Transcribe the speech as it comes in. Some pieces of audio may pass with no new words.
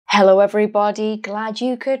Hello everybody, glad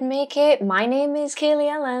you could make it. My name is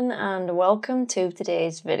Kaylee Ellen and welcome to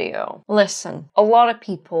today's video. Listen, a lot of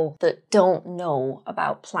people that don't know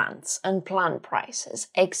about plants and plant prices,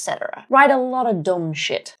 etc. write a lot of dumb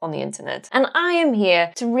shit on the internet, and I am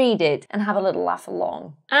here to read it and have a little laugh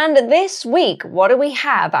along. And this week, what do we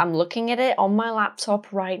have? I'm looking at it on my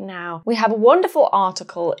laptop right now. We have a wonderful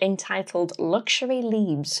article entitled Luxury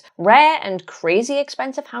Leaves, Rare and Crazy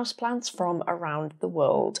Expensive Houseplants from Around the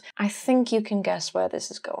World. I think you can guess where this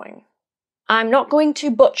is going. I'm not going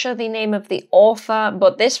to butcher the name of the author,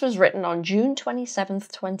 but this was written on June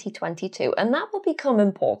 27th, 2022, and that will become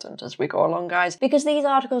important as we go along, guys, because these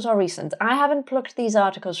articles are recent. I haven't plucked these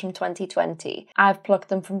articles from 2020. I've plucked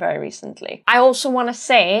them from very recently. I also want to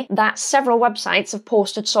say that several websites have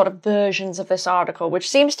posted sort of versions of this article, which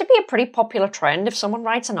seems to be a pretty popular trend. If someone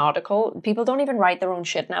writes an article, people don't even write their own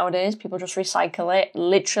shit nowadays. People just recycle it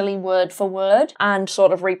literally word for word and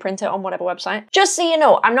sort of reprint it on whatever website. Just so you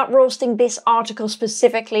know, I'm not roasting this article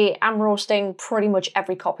specifically. I'm roasting pretty much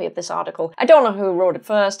every copy of this article. I don't know who wrote it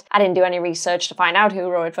first. I didn't do any research to find out who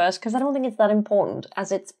wrote it first because I don't think it's that important,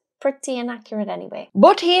 as it's pretty inaccurate anyway.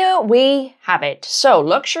 But here we have it. So,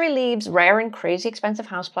 Luxury Leaves, Rare and Crazy Expensive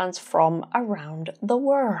Houseplants from Around the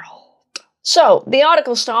World. So, the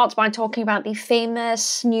article starts by talking about the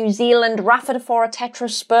famous New Zealand Rhaphidophora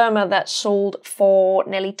tetrasperma that sold for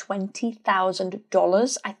nearly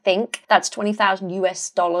 $20,000, I think. That's 20,000 US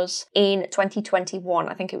dollars in 2021.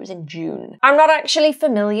 I think it was in June. I'm not actually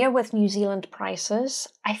familiar with New Zealand prices.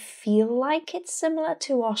 I feel like it's similar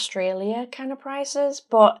to Australia kind of prices,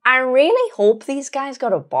 but I really hope these guys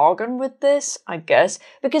got a bargain with this, I guess,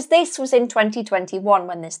 because this was in 2021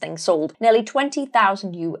 when this thing sold. Nearly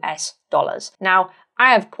 20,000 US dollars. Now,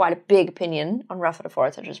 I have quite a big opinion on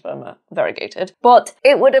Rhaphidophora tetrasperma, variegated, but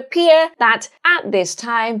it would appear that at this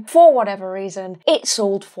time, for whatever reason, it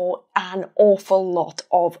sold for an awful lot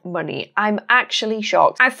of money. I'm actually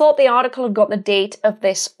shocked. I thought the article had got the date of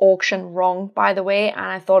this auction wrong, by the way, and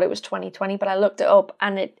I thought it was 2020, but I looked it up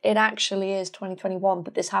and it actually is 2021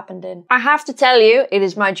 that this happened in. I have to tell you, it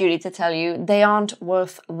is my duty to tell you, they aren't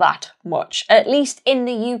worth that much, at least in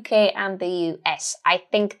the UK and the US. I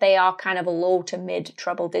think they are kind of a low to mid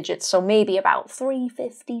treble digits, so maybe about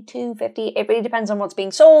 $350, $250. It really depends on what's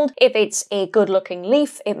being sold. If it's a good looking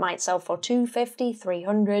leaf, it might sell for $250,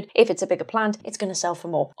 $300. If it's a bigger plant, it's going to sell for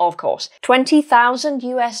more, of course. 20,000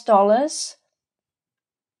 US dollars?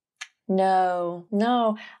 No,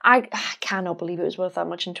 I cannot believe it was worth that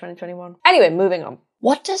much in 2021. Anyway, moving on.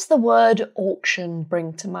 What does the word auction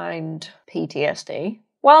bring to mind? PTSD?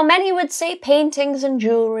 While many would say paintings and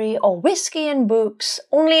jewellery or whiskey and books,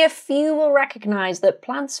 only a few will recognise that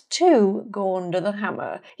plants too go under the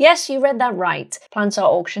hammer. Yes, you read that right. Plants are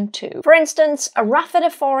auctioned too. For instance, a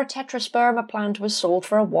Rhaphidophora tetrasperma plant was sold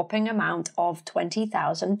for a whopping amount of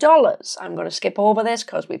 $20,000. I'm going to skip over this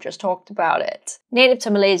because we've just talked about it. Native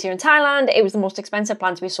to Malaysia and Thailand, it was the most expensive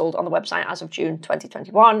plant to be sold on the website as of June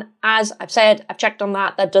 2021. As I've said, I've checked on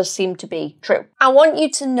that. That does seem to be true. I want you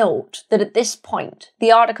to note that at this point,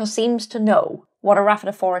 the article seems to know what a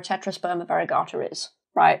Rhaphidophora tetrasperma variegata is,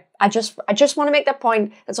 right? I just want to make that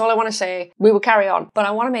point. That's all I want to say. We will carry on, but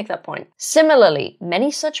I want to make that point. Similarly,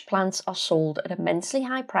 many such plants are sold at immensely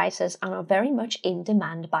high prices and are very much in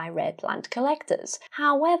demand by rare plant collectors.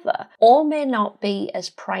 However, all may not be as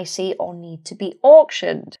pricey or need to be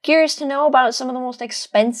auctioned. Curious to know about some of the most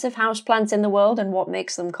expensive houseplants in the world and what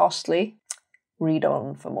makes them costly? Read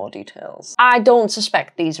on for more details. I don't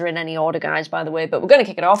suspect these are in any order, guys, by the way, but we're going to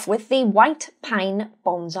kick it off with the white pine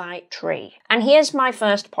bonsai tree. And here's my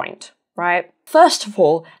first point, right? First of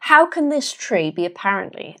all, how can this tree be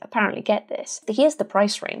apparently get this? Here's the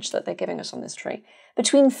price range that they're giving us on this tree.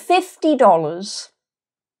 Between $50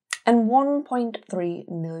 and $1.3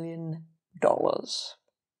 million.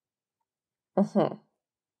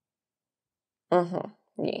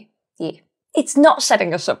 Yeah. It's not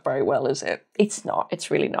setting us up very well, is it? It's not.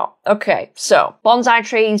 It's really not. Okay, so bonsai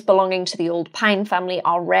trees belonging to the old pine family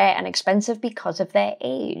are rare and expensive because of their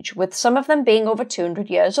age, with some of them being over 200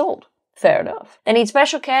 years old. Fair enough. They need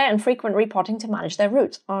special care and frequent repotting to manage their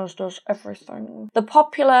roots, as does everything. The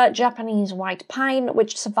popular Japanese white pine,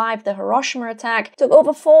 which survived the Hiroshima attack, took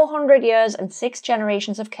over 400 years and 6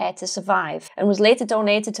 generations of care to survive, and was later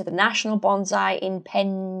donated to the National Bonsai in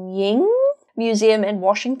Penying Museum in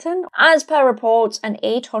Washington. As per reports, an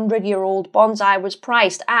 800-year-old bonsai was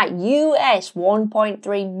priced at US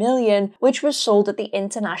 $1.3 million, which was sold at the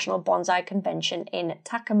International Bonsai Convention in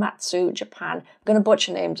Takamatsu, Japan. I'm gonna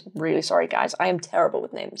butcher names. Really sorry, guys. I am terrible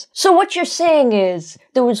with names. So what you're saying is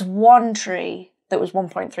there was one tree that was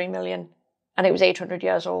 $1.3 million and it was 800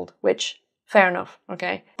 years old, which Fair enough,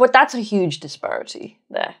 okay? But that's a huge disparity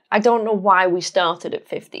there. I don't know why we started at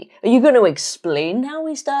 50. Are you going to explain how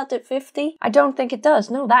we start at 50? I don't think it does.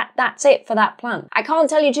 No, that's it for that plant. I can't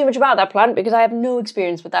tell you too much about that plant because I have no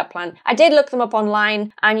experience with that plant. I did look them up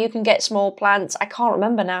online and you can get small plants. I can't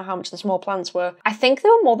remember now how much the small plants were. I think they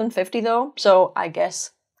were more than 50 though, so I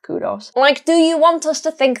guess kudos. Like, do you want us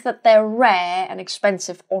to think that they're rare and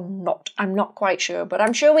expensive or not? I'm not quite sure, but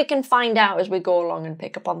I'm sure we can find out as we go along and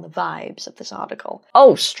pick up on the vibes of this article.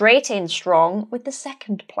 Oh, straight in strong with the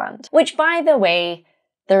second plant, which, by the way,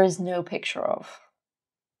 there is no picture of.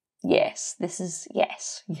 Yes, this is,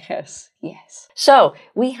 yes. So,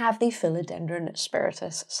 we have the Philodendron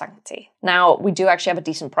Spiritus Sancti. Now, we do actually have a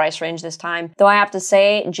decent price range this time, though I have to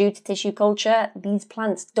say, due to tissue culture, these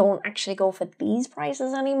plants don't actually go for these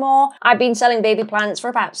prices anymore. I've been selling baby plants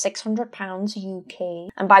for about £600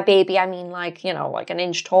 UK. And by baby, I mean like, you know, like an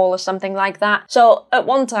inch tall or something like that. So, at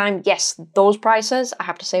one time, yes, those prices, I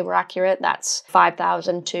have to say, were accurate. That's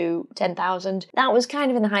 5,000 to 10,000. That was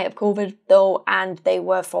kind of in the height of COVID, though, and they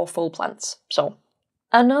were for full plants. So,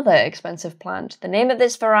 another expensive plant. The name of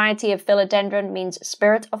this variety of philodendron means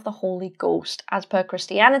spirit of the Holy Ghost, as per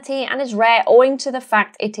Christianity, and is rare owing to the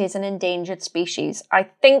fact it is an endangered species. I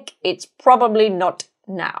think it's probably not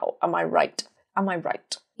now. Am I right? Am I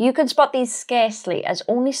right? You can spot these scarcely, as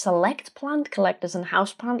only select plant collectors and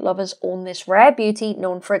houseplant lovers own this rare beauty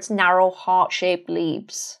known for its narrow heart-shaped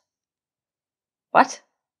leaves. What?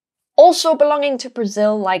 Also belonging to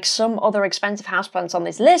Brazil, like some other expensive houseplants on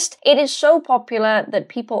this list, it is so popular that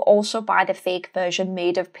people also buy the fake version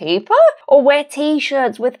made of paper or wear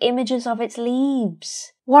t-shirts with images of its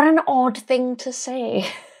leaves. What an odd thing to say.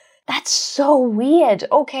 That's so weird.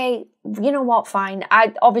 Okay, you know what, fine.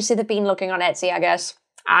 Obviously they've been looking on Etsy, I guess.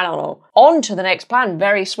 I don't know. On to the next plant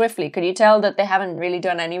very swiftly. Could you tell that they haven't really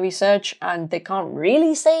done any research and they can't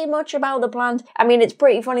really say much about the plant? I mean, it's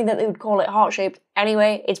pretty funny that they would call it heart-shaped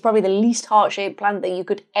anyway. It's probably the least heart-shaped plant that you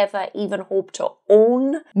could ever even hope to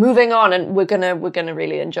own. Moving on, and we're gonna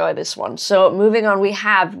really enjoy this one. So moving on, we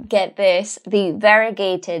have, get this, the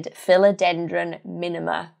variegated Philodendron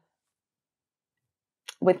minima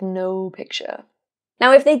with no picture.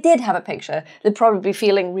 Now, if they did have a picture, they'd probably be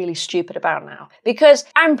feeling really stupid about now, because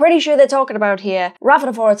I'm pretty sure they're talking about here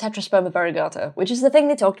Rhaphidophora tetrasperma variegata, which is the thing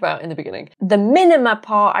they talked about in the beginning. The minima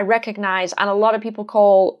part I recognise, and a lot of people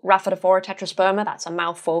call Rhaphidophora tetrasperma, that's a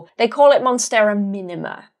mouthful, they call it Monstera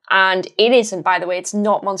minima. And it isn't, by the way, it's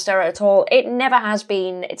not Monstera at all. It never has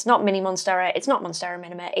been. It's not mini Monstera. It's not Monstera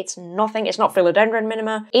minima. It's nothing. It's not Philodendron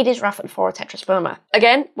minima. It is Rhaphidophora tetrasperma.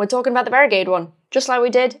 Again, we're talking about the variegated one, just like we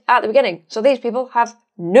did at the beginning. So these people have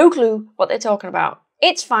no clue what they're talking about.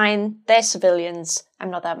 It's fine. They're civilians. I'm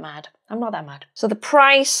not that mad. I'm not that mad. So the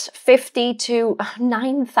price, 50 to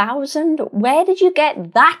 9,000. Where did you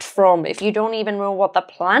get that from if you don't even know what the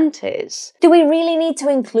plant is? Do we really need to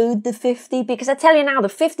include the 50? Because I tell you now, the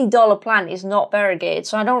 $50 plant is not variegated,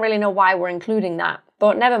 so I don't really know why we're including that.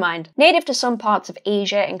 But never mind. Native to some parts of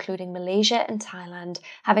Asia, including Malaysia and Thailand,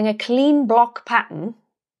 having a clean block pattern.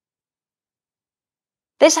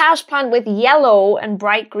 This houseplant with yellow and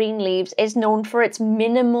bright green leaves is known for its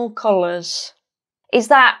minimal colours.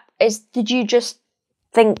 Did you just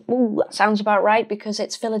think, ooh, that sounds about right because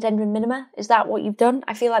it's Philodendron minima? Is that what you've done?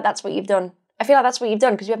 I feel like that's what you've done. I feel like that's what you've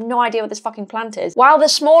done because you have no idea what this fucking plant is. While the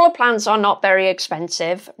smaller plants are not very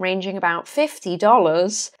expensive, ranging about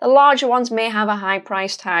 $50, the larger ones may have a high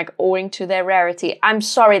price tag owing to their rarity. I'm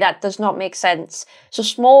sorry, that does not make sense. So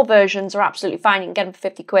small versions are absolutely fine, you can get them for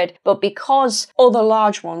 50 quid, but because other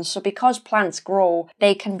large ones, so because plants grow,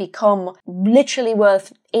 they can become literally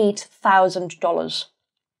worth $8,000.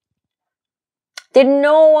 Did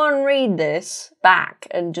no one read this back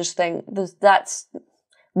and just think, that's...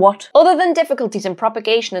 What? Other than difficulties in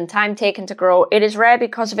propagation and time taken to grow, it is rare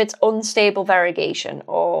because of its unstable variegation.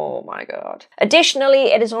 Oh my god.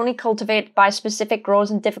 Additionally, it is only cultivated by specific growers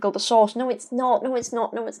and difficult to source. No, it's not. No, it's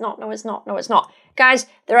not. No, it's not. No, it's not. No, it's not. Guys,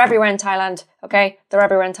 they're everywhere in Thailand, okay? They're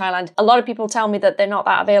everywhere in Thailand. A lot of people tell me that they're not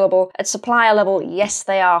that available. At supplier level, yes,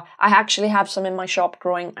 they are. I actually have some in my shop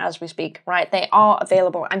growing as we speak, right? They are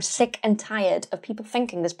available. I'm sick and tired of people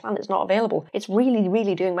thinking this plant is not available. It's really,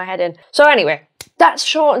 really doing my head in. So anyway, that's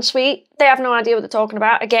short and sweet. They have no idea what they're talking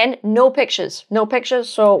about. Again, no pictures. No pictures,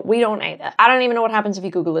 so we don't either. I don't even know what happens if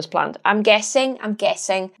you Google this plant. I'm guessing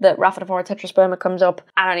that Rhaphidophora tetrasperma comes up.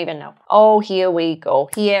 I don't even know. Oh, here we go.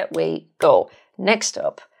 Here we go. Next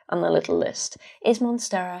up on the little list is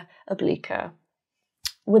Monstera obliqua.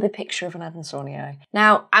 with a picture of an Adansonii.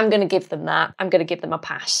 Now, I'm going to give them that. I'm going to give them a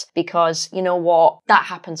pass because, you know what? That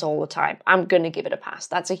happens all the time. I'm going to give it a pass.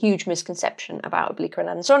 That's a huge misconception about Obliqua and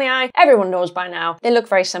Adansonii. Everyone knows by now. They look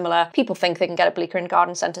very similar. People think they can get Obliqua in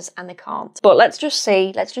garden centres and they can't. But let's just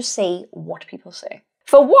see what people say.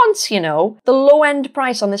 For once, you know, the low-end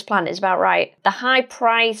price on this plant is about right. The high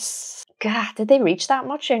price... God, did they reach that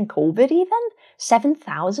much in COVID even?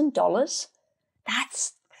 $7,000?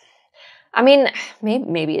 That's... I mean,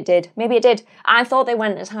 maybe it did. Maybe it did. I thought they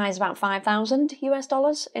went as high as about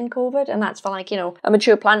 $5,000 in COVID, and that's for like, you know, a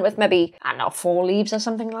mature plant with maybe, I don't know, 4 leaves or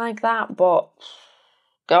something like that, but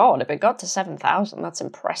God, if it got to 7,000, that's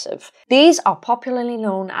impressive. These are popularly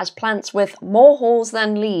known as plants with more holes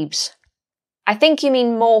than leaves. I think you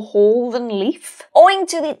mean more hole than leaf. Owing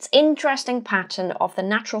to its interesting pattern of the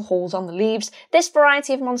natural holes on the leaves, this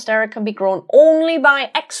variety of Monstera can be grown only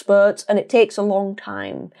by experts and it takes a long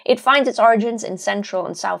time. It finds its origins in Central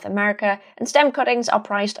and South America and stem cuttings are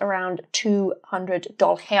priced around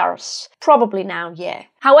 $200. Probably now, yeah.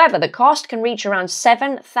 However, the cost can reach around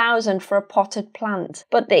 $7,000 for a potted plant,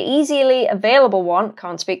 but the easily available one,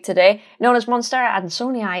 can't speak today, known as Monstera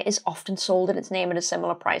adansonii is often sold in its name at a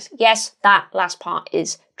similar price. Yes, that last part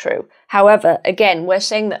is true. However, again, we're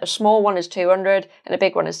saying that a small one is 200 and a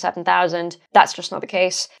big one is 7,000. That's just not the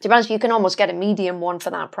case. To be honest, you can almost get a medium one for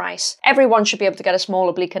that price. Everyone should be able to get a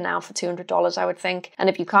small Obliqua now for $200, I would think. And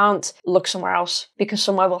if you can't, look somewhere else because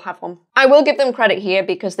somewhere will have one. I will give them credit here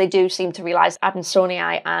because they do seem to realise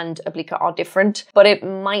Adansonii and Obliqua are different, but it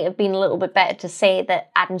might have been a little bit better to say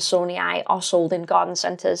that Adansonii are sold in garden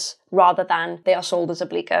centres rather than they are sold as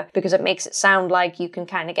Obliqua, because it makes it sound like you can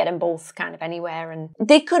kind of get them both kind of anywhere, and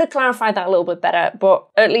they could have clarified that a little bit better, but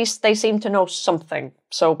at least they seem to know something,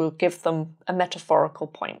 so we'll give them a metaphorical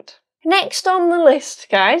point. Next on the list,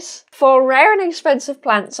 guys, for rare and expensive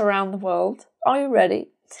plants around the world, are you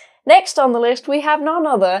ready? Next on the list, we have none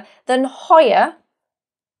other than Hoya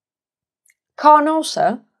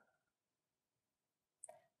carnosa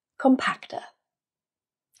compacta.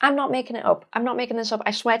 I'm not making it up. I'm not making this up. I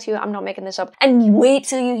swear to you, I'm not making this up. And wait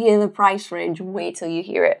till you hear the price range. Wait till you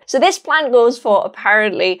hear it. So this plant goes for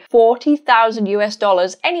apparently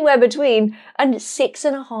 $40,000, anywhere between, and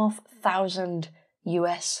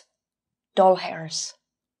 $6,500.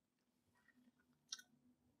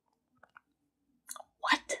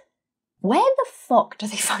 What? Where the fuck do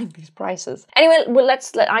they find these prices? Anyway, well,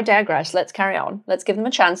 I digress. Let's carry on. Let's give them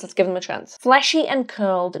a chance. Fleshy and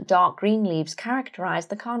curled dark green leaves characterize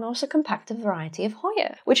the Carnosa compacta variety of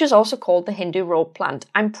Hoya, which is also called the Hindu rope plant.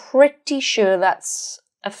 I'm pretty sure that's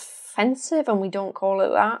offensive and we don't call it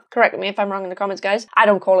that. Correct me if I'm wrong in the comments, guys. I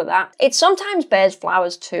don't call it that. It sometimes bears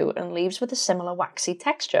flowers too and leaves with a similar waxy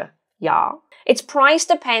texture. Yeah. Its price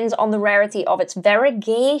depends on the rarity of its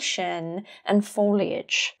variegation and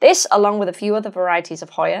foliage. This, along with a few other varieties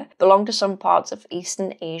of Hoya, belong to some parts of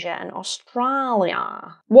Eastern Asia and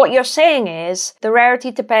Australia. What you're saying is, the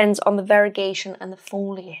rarity depends on the variegation and the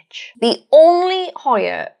foliage. The only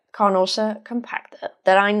Hoya Carnosa compacta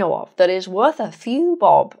that I know of that is worth a few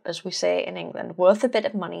bob, as we say in England, worth a bit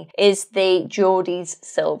of money, is the Jodie's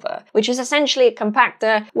Silver, which is essentially a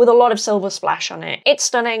compacta with a lot of silver splash on it. It's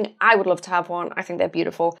stunning. I would love to have one. I think they're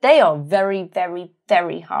beautiful. They are very, very,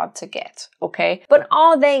 very hard to get, okay? But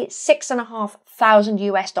are they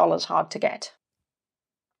 $6,500 hard to get?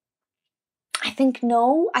 I think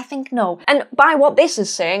no. And by what this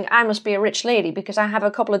is saying, I must be a rich lady because I have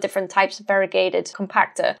a couple of different types of variegated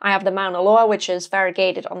compacta. I have the Mauna Loa, which is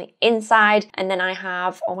variegated on the inside, and then I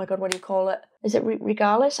have, oh my god, what do you call it? Is it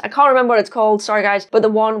Regalis? I can't remember what it's called, sorry guys, but the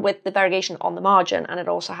one with the variegation on the margin, and it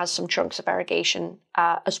also has some chunks of variegation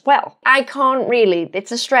as well. I can't really,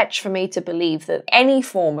 it's a stretch for me to believe that any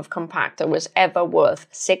form of compacta was ever worth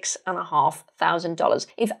 $6,500.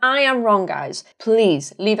 If I am wrong, guys,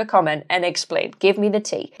 please leave a comment and explain. Give me the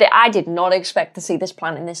tea. I did not expect to see this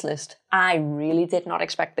plant in this list. I really did not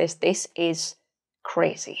expect this. This is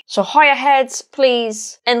crazy. So Hoya heads,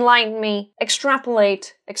 please enlighten me,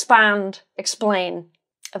 extrapolate, expand, explain,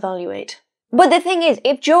 evaluate. But the thing is,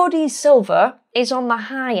 if Jodie's Silver is on the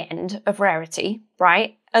high end of rarity,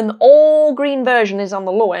 right, and the all green version is on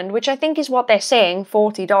the low end, which I think is what they're saying,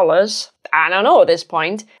 $40, I don't know at this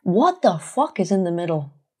point, what the fuck is in the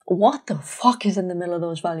middle? What the fuck is in the middle of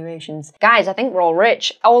those valuations? Guys, I think we're all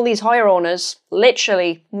rich. All these Hoya owners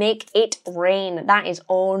literally make it rain. That is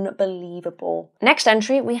unbelievable. Next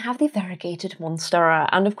entry, we have the variegated Monstera.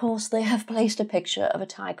 And of course, they have placed a picture of a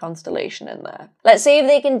Thai constellation in there. Let's see if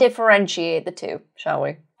they can differentiate the two, shall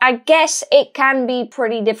we? I guess it can be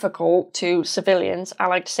pretty difficult to civilians, I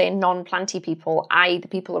like to say non-planty people, i.e. the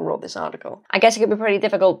people who wrote this article. I guess it can be pretty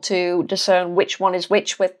difficult to discern which one is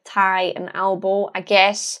which with tie and elbow. I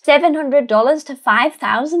guess $700 to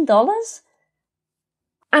 $5,000?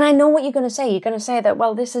 And I know what you're going to say. You're going to say that,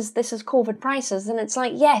 well, this is COVID prices. And it's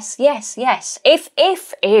like, yes.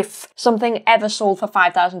 If something ever sold for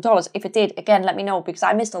 $5,000, if it did, again, let me know, because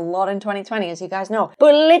I missed a lot in 2020, as you guys know.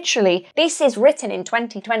 But literally, this is written in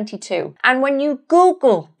 2022. And when you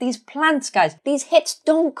Google these plants, guys, these hits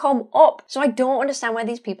don't come up. So I don't understand where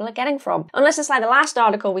these people are getting from. Unless it's like the last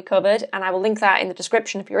article we covered, and I will link that in the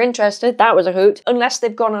description if you're interested. That was a hoot. Unless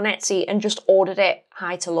they've gone on Etsy and just ordered it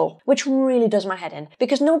high to low, which really does my head in,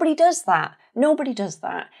 because nobody does that. Nobody does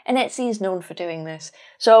that. And Etsy is known for doing this.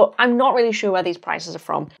 So I'm not really sure where these prices are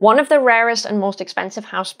from. One of the rarest and most expensive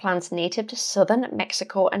houseplants native to southern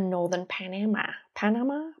Mexico and northern Panama.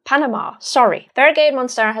 Sorry. Variegated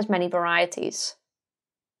monstera has many varieties.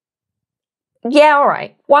 Yeah,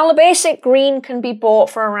 alright. While the basic green can be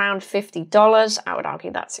bought for around $50, I would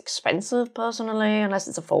argue that's expensive personally, unless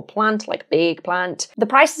it's a full plant, like a big plant. The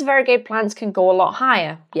prices of variegated plants can go a lot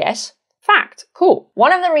higher. Yes. Fact. Cool.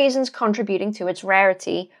 One of the reasons contributing to its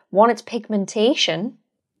rarity, one, its pigmentation.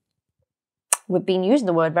 We've been using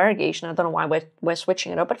the word variegation, I don't know why we're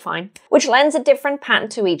switching it up, but fine. Which lends a different pattern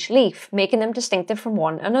to each leaf, making them distinctive from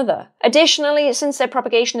one another. Additionally, since their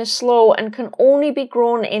propagation is slow and can only be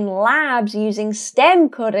grown in labs using stem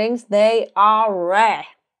cuttings, they are rare.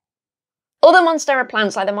 Other monstera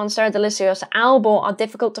plants, like the Monstera deliciosa albo, are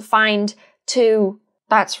difficult to find too.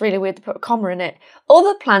 That's really weird to put a comma in it.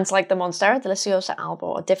 Other plants like the Monstera deliciosa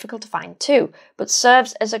albo are difficult to find too, but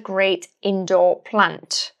serves as a great indoor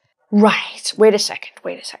plant. Right, wait a second.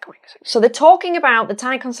 So they're talking about the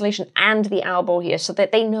tie constellation and the albo here, so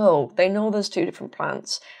that they know there's two different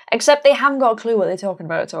plants, except they haven't got a clue what they're talking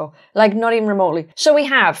about at all, like not even remotely. So we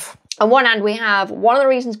have, on one hand, we have one of the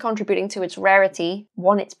reasons contributing to its rarity,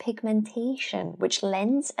 one, its pigmentation, which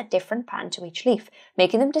lends a different pattern to each leaf,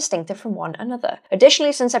 making them distinctive from one another.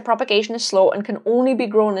 Additionally, since their propagation is slow and can only be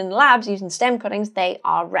grown in labs using stem cuttings, they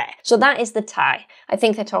are rare. So that is the tie. I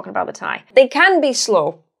think they're talking about the tie. They can be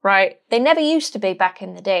slow, right? They never used to be back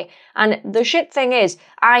in the day. And the shit thing is,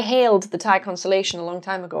 I hailed the tie constellation a long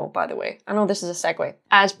time ago, by the way. I know this is a segue,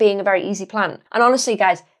 as being a very easy plant. And honestly,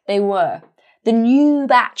 guys, they were. The new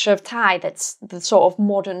batch of tie, that's the sort of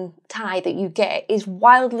modern tie that you get, is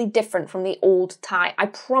wildly different from the old tie. I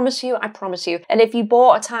promise you. And if you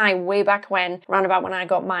bought a tie way back when, around about when I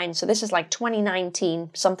got mine, so this is like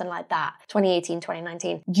 2019, something like that, 2018,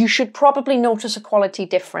 2019, you should probably notice a quality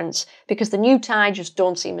difference because the new tie just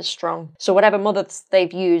don't seem as strong. So whatever mothers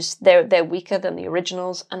they've used, they're weaker than the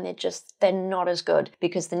originals, and they're not as good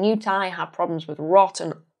because the new tie have problems with rot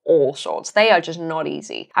and all sorts. They are just not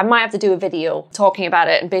easy. I might have to do a video talking about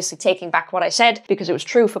it and basically taking back what I said because it was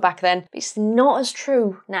true for back then, but it's not as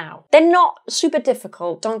true now. They're not super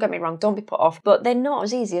difficult, don't get me wrong, don't be put off, but they're not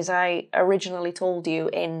as easy as I originally told you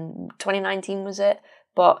in 2019, was it?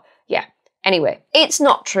 But yeah. Anyway, it's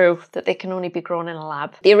not true that they can only be grown in a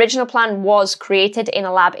lab. The original plan was created in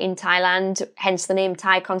a lab in Thailand, hence the name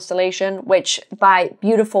Thai Constellation, which by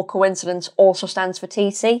beautiful coincidence also stands for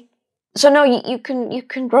TC. So no, you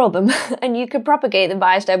can grow them and you can propagate them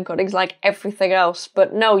via stem cuttings like everything else,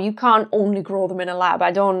 but no, you can't only grow them in a lab.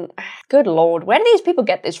 Good Lord, where do these people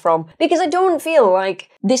get this from? Because I don't feel like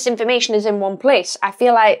this information is in one place. I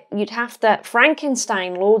feel like you'd have to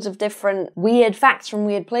Frankenstein loads of different weird facts from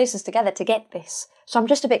weird places together to get this. So I'm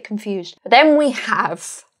just a bit confused. But then we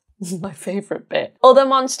have... This is my favourite bit. Other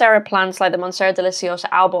monstera plants like the Monstera deliciosa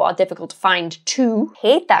albo are difficult to find too.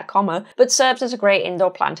 Hate that comma, but serves as a great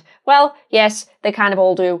indoor plant. Well, yes, they kind of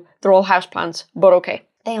all do. They're all houseplants, but okay.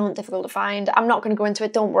 They aren't difficult to find. I'm not going to go into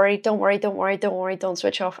it. Don't worry. Don't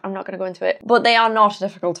switch off. I'm not going to go into it. But they are not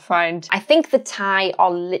difficult to find. I think the Thai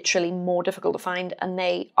are literally more difficult to find and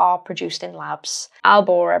they are produced in labs.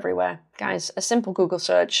 Albo are everywhere. Guys, a simple Google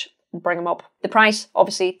search. Bring them up. The price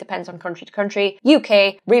obviously depends on country to country.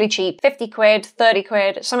 UK, really cheap, 50 quid, 30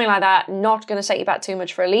 quid, something like that. Not going to set you back too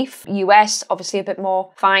much for a leaf. US, obviously a bit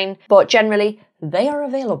more, fine. But generally, they are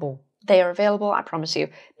available. They are available, I promise you.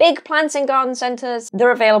 Big plants in garden centres,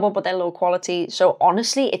 they're available, but they're low quality. So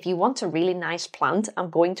honestly, if you want a really nice plant, I'm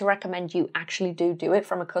going to recommend you actually do it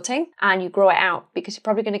from a cutting and you grow it out because you're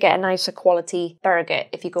probably going to get a nicer quality variegate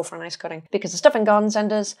if you go for a nice cutting. Because the stuff in garden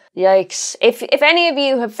centres, yikes. If any of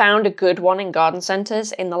you have found a good one in garden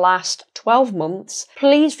centres in the last 12 months,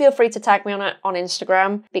 please feel free to tag me on it on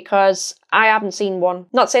Instagram because I haven't seen one.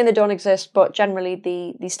 Not saying they don't exist, but generally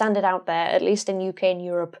the standard out there, at least in UK and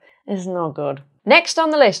Europe, It's not good. Next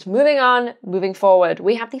on the list, moving forward,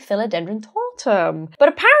 we have the philodendron tortum. But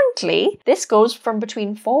apparently, this goes from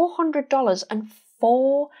between $400 and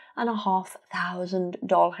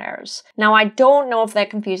 $4,500. Now, I don't know if they're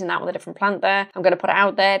confusing that with a different plant there. I'm going to put it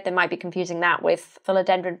out there. They might be confusing that with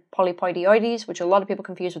philodendron polypoidioides, which a lot of people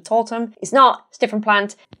confuse with tortum. It's not. It's a different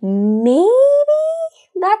plant. Maybe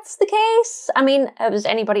that's the case. I mean, has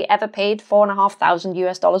anybody ever paid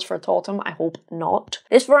 $4,500 for a tortum? I hope not.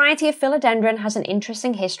 This variety of philodendron has an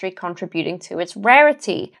interesting history contributing to its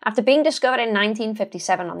rarity. After being discovered in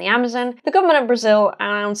 1957 on the Amazon, the government of Brazil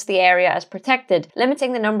announced the area as protected,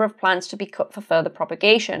 limiting the number of plants to be cut for further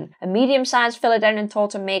propagation. A medium-sized philodendron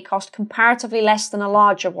tortum may cost comparatively less than a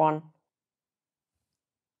larger one.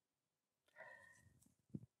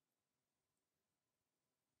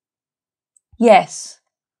 Yes.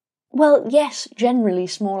 Well, yes, generally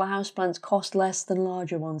smaller houseplants cost less than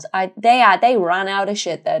larger ones. They ran out of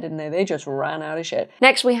shit there, didn't they? They just ran out of shit.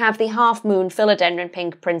 Next, we have the half moon philodendron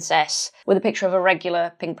pink princess with a picture of a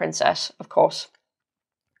regular pink princess, of course.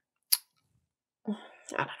 I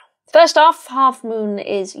don't know. First off, half moon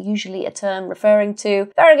is usually a term referring to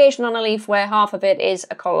variegation on a leaf where half of it is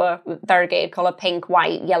a colour, variegated colour, pink,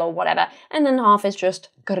 white, yellow, whatever, and then half is just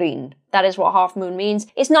green. That is what half moon means.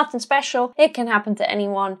 It's nothing special. It can happen to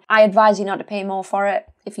anyone. I advise you not to pay more for it.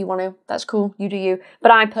 If you want to, that's cool. You do you.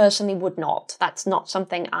 But I personally would not. That's not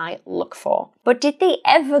something I look for. But did they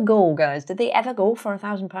ever go, guys? Did they ever go for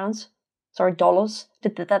 £1,000? Sorry, dollars.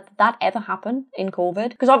 Did that ever happen in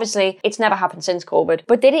COVID? Because obviously it's never happened since COVID.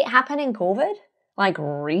 But did it happen in COVID? Like,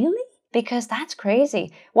 really? Because that's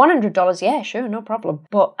crazy. $100, yeah, sure, no problem.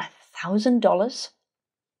 But $1,000?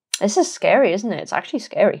 This is scary, isn't it? It's actually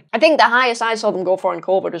scary. I think the highest I saw them go for in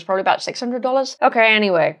COVID was probably about $600. Okay,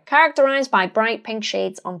 anyway. Characterized by bright pink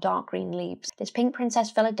shades on dark green leaves, this pink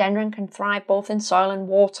princess philodendron can thrive both in soil and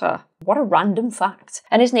water. What a random fact.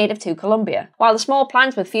 And is native to Colombia. While the small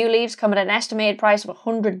plants with few leaves come at an estimated price of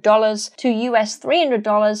 $100 to US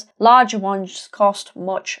 $300, larger ones cost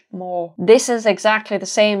much more. This is exactly the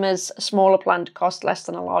same as a smaller plant costs less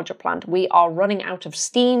than a larger plant. We are running out of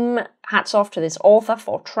steam. Hats off to this author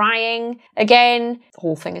for trying. Again, the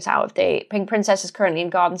whole thing is out of date. Pink Princess is currently in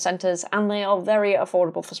garden centres and they are very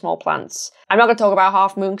affordable for small plants. I'm not going to talk about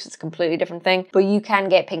Half Moon because it's a completely different thing, but you can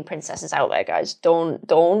get pink princesses out there, guys. Don't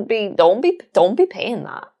be paying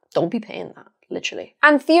that. Don't be paying that, literally.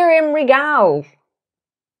 Anthurium regale.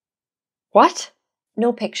 What?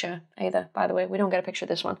 No picture either, by the way. We don't get a picture of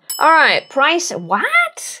this one. All right, price,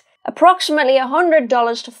 what? Approximately $100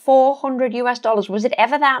 to $400 US. Was it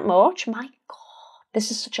ever that much? My God.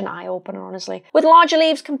 This is such an eye-opener, honestly. With larger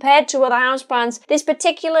leaves compared to other houseplants, this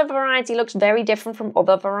particular variety looks very different from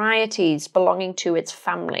other varieties belonging to its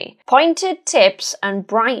family. Pointed tips and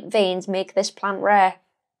bright veins make this plant rare.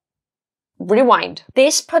 Rewind.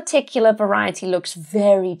 This particular variety looks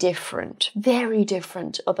very different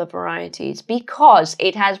other varieties because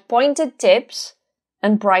it has pointed tips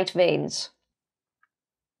and bright veins.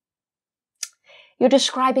 You're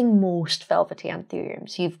describing most velvety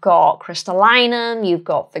anthuriums. You've got crystallinum, you've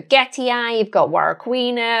got Forgetii, you've got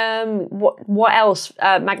Warraquenum, what else?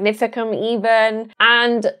 Magnificum even.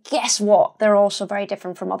 And guess what? They're also very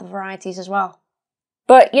different from other varieties as well.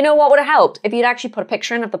 But you know what would have helped? If you'd actually put a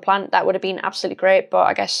picture in of the plant, that would have been absolutely great. But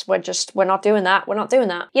I guess we're not doing that. We're not doing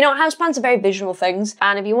that. You know, houseplants are very visual things.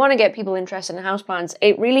 And if you want to get people interested in houseplants,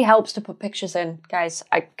 it really helps to put pictures in, guys.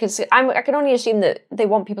 Because I can only assume that they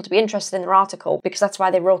want people to be interested in their article because that's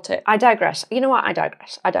why they wrote it. I digress. You know what? I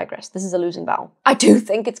digress. This is a losing battle. I do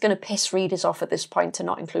think it's going to piss readers off at this point to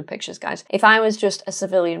not include pictures, guys. If I was just a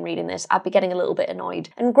civilian reading this, I'd be getting a little bit annoyed.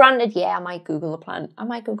 And granted, yeah, I might Google a plant.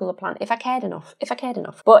 If I cared enough.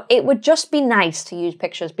 But it would just be nice to use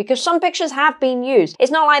pictures because some pictures have been used. It's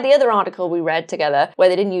not like the other article we read together where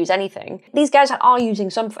they didn't use anything. These guys are using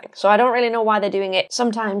something. So I don't really know why they're doing it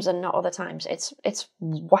sometimes and not other times. It's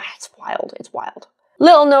wild. It's wild.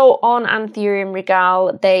 Little note on Anthurium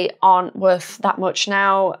regale, they aren't worth that much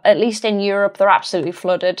now. At least in Europe, they're absolutely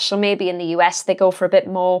flooded. So maybe in the US, they go for a bit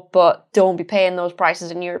more, but don't be paying those prices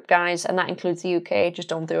in Europe, guys. And that includes the UK. Just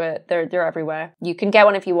don't do it. They're everywhere. You can get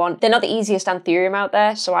one if you want. They're not the easiest Anthurium out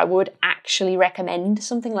there, so I would actually recommend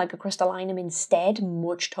something like a crystallinum instead.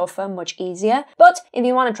 Much tougher, much easier. But if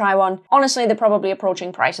you want to try one, honestly, they're probably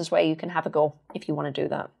approaching prices where you can have a go if you want to do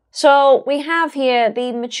that. So we have here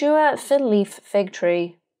the mature fiddle leaf fig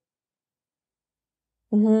tree.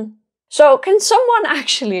 So can someone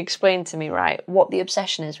actually explain to me, right, what the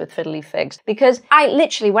obsession is with fiddly figs? Because I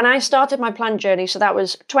literally, when I started my plant journey, so that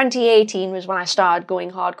was 2018 was when I started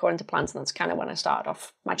going hardcore into plants, and that's kind of when I started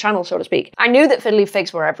off my channel, so to speak. I knew that fiddly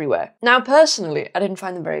figs were everywhere. Now, personally, I didn't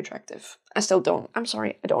find them very attractive. I still don't. I'm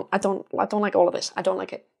sorry, I don't like all of this. I don't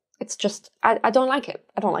like it. It's just, I don't like it.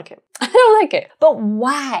 I don't like it. I don't like it. But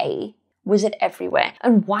why was it everywhere?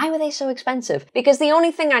 And why were they so expensive? Because the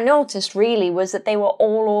only thing I noticed really was that they were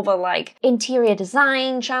all over like interior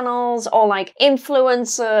design channels or like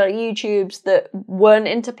influencer YouTubes that weren't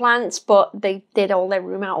into plants, but they did all their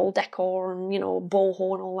room out, all decor and, you know,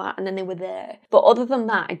 boho and all that, and then they were there. But other than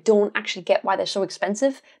that, I don't actually get why they're so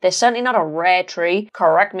expensive. They're certainly not a rare tree.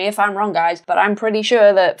 Correct me if I'm wrong, guys, but I'm pretty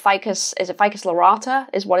sure that Ficus lyrata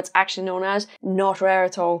is what it's actually known as. Not rare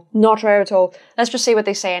at all. Not rare at all. Let's just see what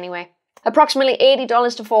they say anyway. Approximately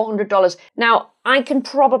 $80 to $400. Now, I can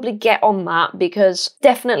probably get on that because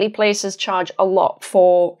definitely places charge a lot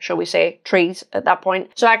for, shall we say, trees at that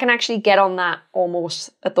point. So I can actually get on that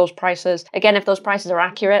almost at those prices. Again, if those prices are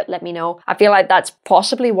accurate, let me know. I feel like that's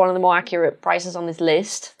possibly one of the more accurate prices on this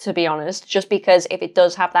list, to be honest, just because if it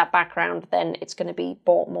does have that background, then it's going to be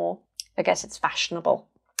bought more. I guess it's fashionable.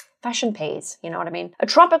 Fashion pays, you know what I mean? A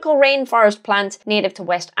tropical rainforest plant native to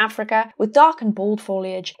West Africa with dark and bold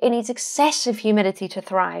foliage. It needs excessive humidity to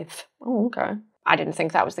thrive. Oh, okay. I didn't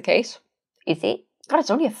think that was the case. Is it? God,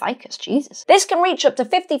 it's only a ficus, Jesus. This can reach up to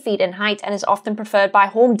 50 feet in height and is often preferred by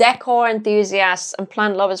home decor enthusiasts and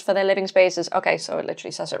plant lovers for their living spaces. Okay, so it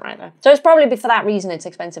literally says it right there. So it's probably for that reason it's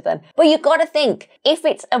expensive then. But you gotta think, if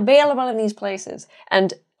it's available in these places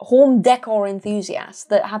and home decor enthusiasts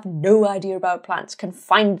that have no idea about plants can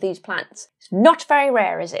find these plants, it's not very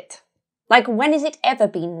rare, is it? Like, when has it ever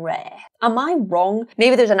been rare? Am I wrong?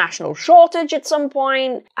 Maybe there's a national shortage at some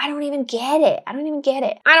point. I don't even get it. I don't even get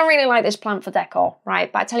it. I don't really like this plant for decor, right?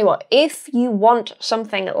 But I tell you what, if you want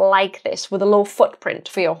something like this with a low footprint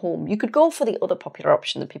for your home, you could go for the other popular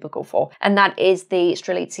option that people go for, and that is the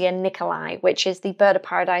Strelitzia nicolai, which is the bird of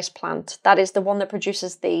paradise plant. That is the one that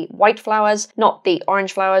produces the white flowers, not the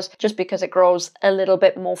orange flowers, just because it grows a little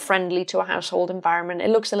bit more friendly to a household environment.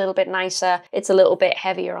 It looks a little bit nicer. It's a little bit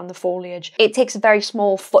heavier on the foliage. It takes a very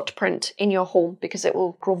small footprint in your home because it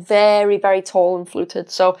will grow very, very tall and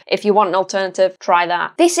fluted. So if you want an alternative, try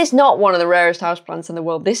that. This is not one of the rarest houseplants in the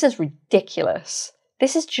world. This is ridiculous.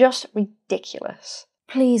 This is just ridiculous.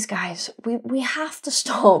 Please, guys, we have to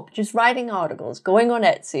stop just writing articles, going on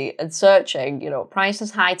Etsy and searching, you know,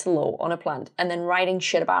 prices high to low on a plant and then writing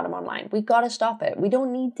shit about them online. We gotta stop it. We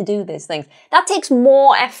don't need to do these things. That takes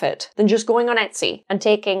more effort than just going on Etsy and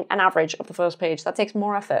taking an average of the first page. That takes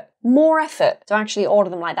more effort. More effort to actually order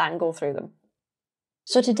them like that and go through them.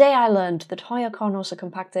 So today I learned that Hoya carnosa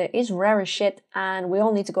compacta is rare as shit and we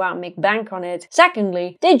all need to go out and make bank on it.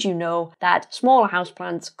 Secondly, did you know that smaller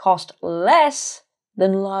houseplants cost less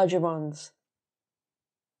than larger ones?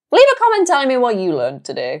 Leave a comment telling me what you learned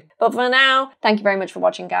today. But for now, thank you very much for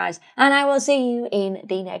watching, guys, and I will see you in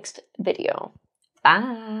the next video.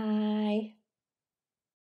 Bye!